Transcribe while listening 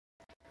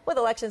With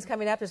elections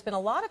coming up, there's been a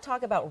lot of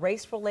talk about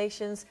race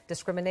relations,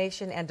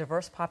 discrimination, and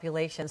diverse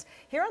populations.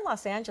 Here in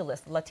Los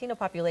Angeles, the Latino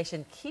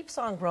population keeps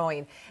on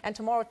growing. And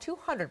tomorrow,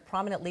 200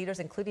 prominent leaders,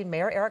 including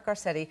Mayor Eric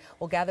Garcetti,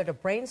 will gather to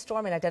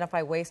brainstorm and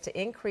identify ways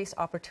to increase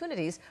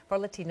opportunities for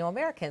Latino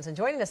Americans. And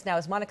joining us now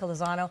is Monica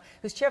Lozano,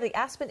 who's chair of the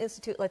Aspen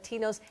Institute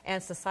Latinos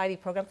and Society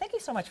program. Thank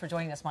you so much for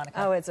joining us,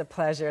 Monica. Oh, it's a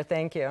pleasure.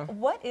 Thank you.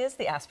 What is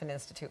the Aspen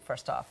Institute,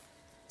 first off?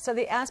 So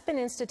the Aspen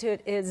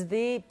Institute is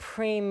the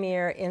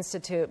premier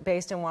institute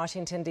based in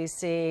Washington,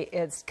 D.C.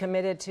 It's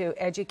committed to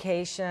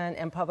education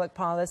and public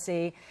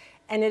policy,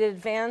 and it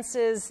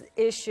advances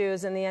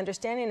issues and the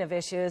understanding of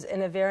issues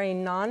in a very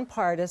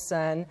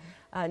nonpartisan,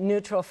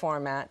 neutral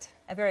format.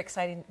 A very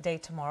exciting day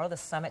tomorrow, the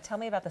summit. Tell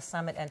me about the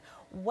summit and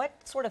what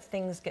sort of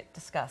things get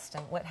discussed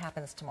and what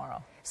happens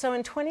tomorrow. So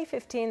in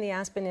 2015, the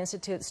Aspen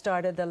Institute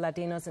started the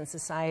Latinos in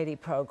Society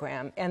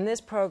program, and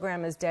this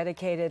program is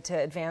dedicated to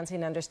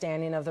advancing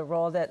understanding of the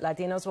role that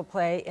Latinos will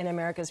play in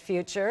America's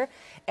future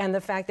and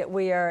the fact that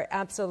we are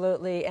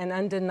absolutely and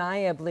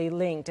undeniably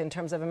linked in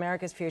terms of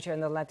America's future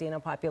and the Latino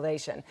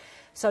population.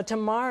 So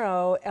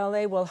tomorrow,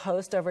 LA will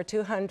host over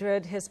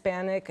 200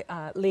 Hispanic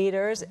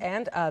leaders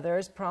and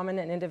others,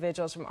 prominent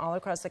individuals from all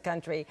across the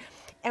country.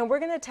 And we're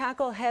going to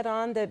tackle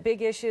head-on the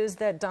big issues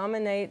that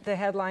dominate the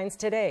headlines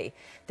today.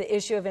 The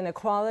issue of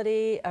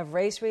inequality, of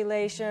race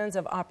relations,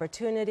 of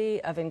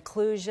opportunity, of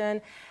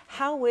inclusion.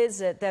 How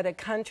is it that a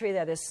country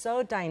that is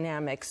so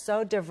dynamic,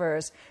 so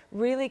diverse,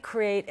 really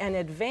create and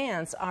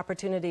advance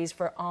opportunities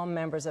for all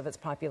members of its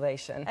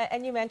population?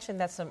 And you mentioned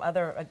that some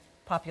other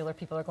popular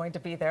people are going to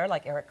be there,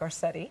 like Eric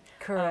Garcetti.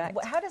 Correct.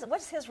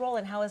 What's his role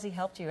and how has he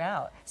helped you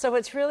out? So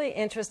what's really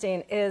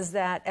interesting is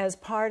that as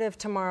part of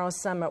tomorrow's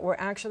summit, we're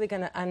actually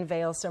going to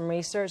unveil some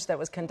research that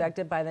was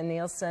conducted by the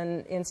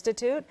Nielsen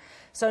Institute.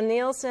 So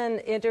Nielsen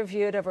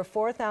interviewed over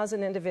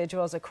 4,000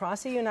 individuals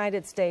across the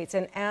United States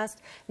and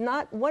asked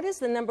not what is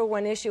the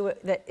 #1 issue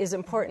that is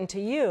important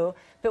to you,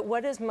 but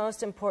what is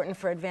most important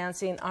for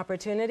advancing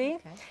opportunity.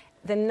 Okay.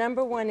 The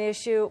 #1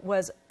 issue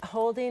was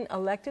holding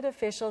elected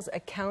officials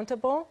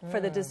accountable for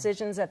the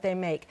decisions that they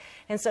make.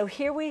 And so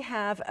here we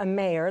have a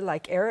mayor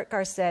like Eric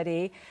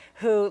Garcetti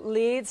who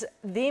leads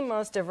the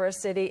most diverse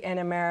city in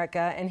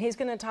America, and he's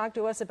going to talk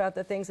to us about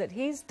the things that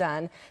he's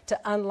done to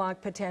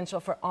unlock potential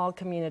for all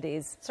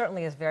communities.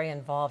 Certainly is very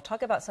involved.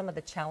 Talk about some of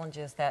the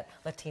challenges that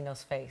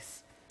Latinos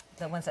face,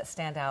 the ones that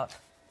stand out.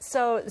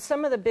 So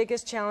some of the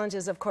biggest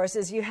challenges, of course,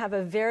 is you have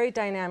a very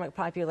dynamic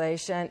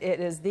population.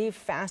 It is the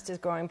fastest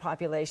growing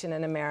population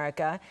in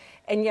America,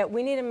 and yet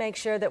we need to make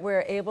sure that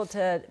we're able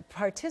to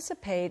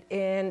participate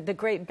in the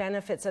great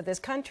benefits of this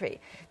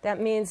country. That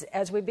means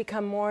as we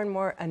become more and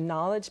more a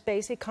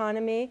knowledge-based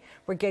economy,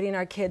 we're getting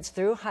our kids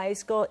through high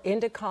school,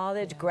 into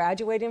college,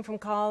 graduating from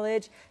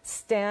college.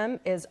 STEM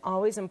is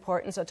always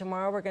important. So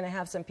tomorrow we're going to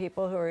have some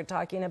people who are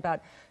talking about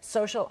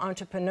social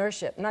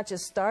entrepreneurship, not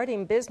just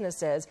starting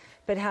businesses,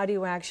 but how do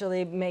you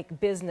actually make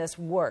business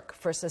work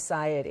for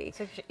society.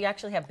 So you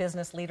actually have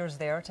business leaders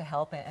there to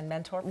help and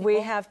mentor people? We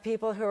have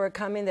people who are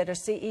coming that are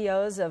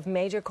CEOs of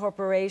major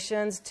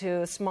corporations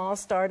to small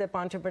startup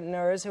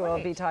entrepreneurs who will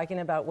be talking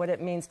about what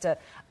it means to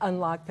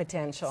unlock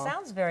potential.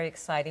 Sounds very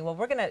exciting. Well,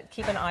 we're going to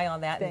keep an eye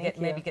on that and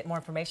maybe get more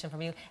information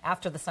from you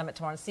after the summit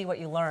tomorrow and see what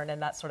you learned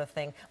and that sort of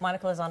thing.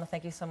 Monica Lozano,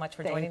 thank you so much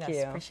for joining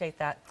us. Appreciate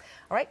that.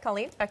 All right,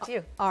 Colleen, back to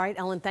you. All right,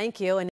 Ellen, thank you.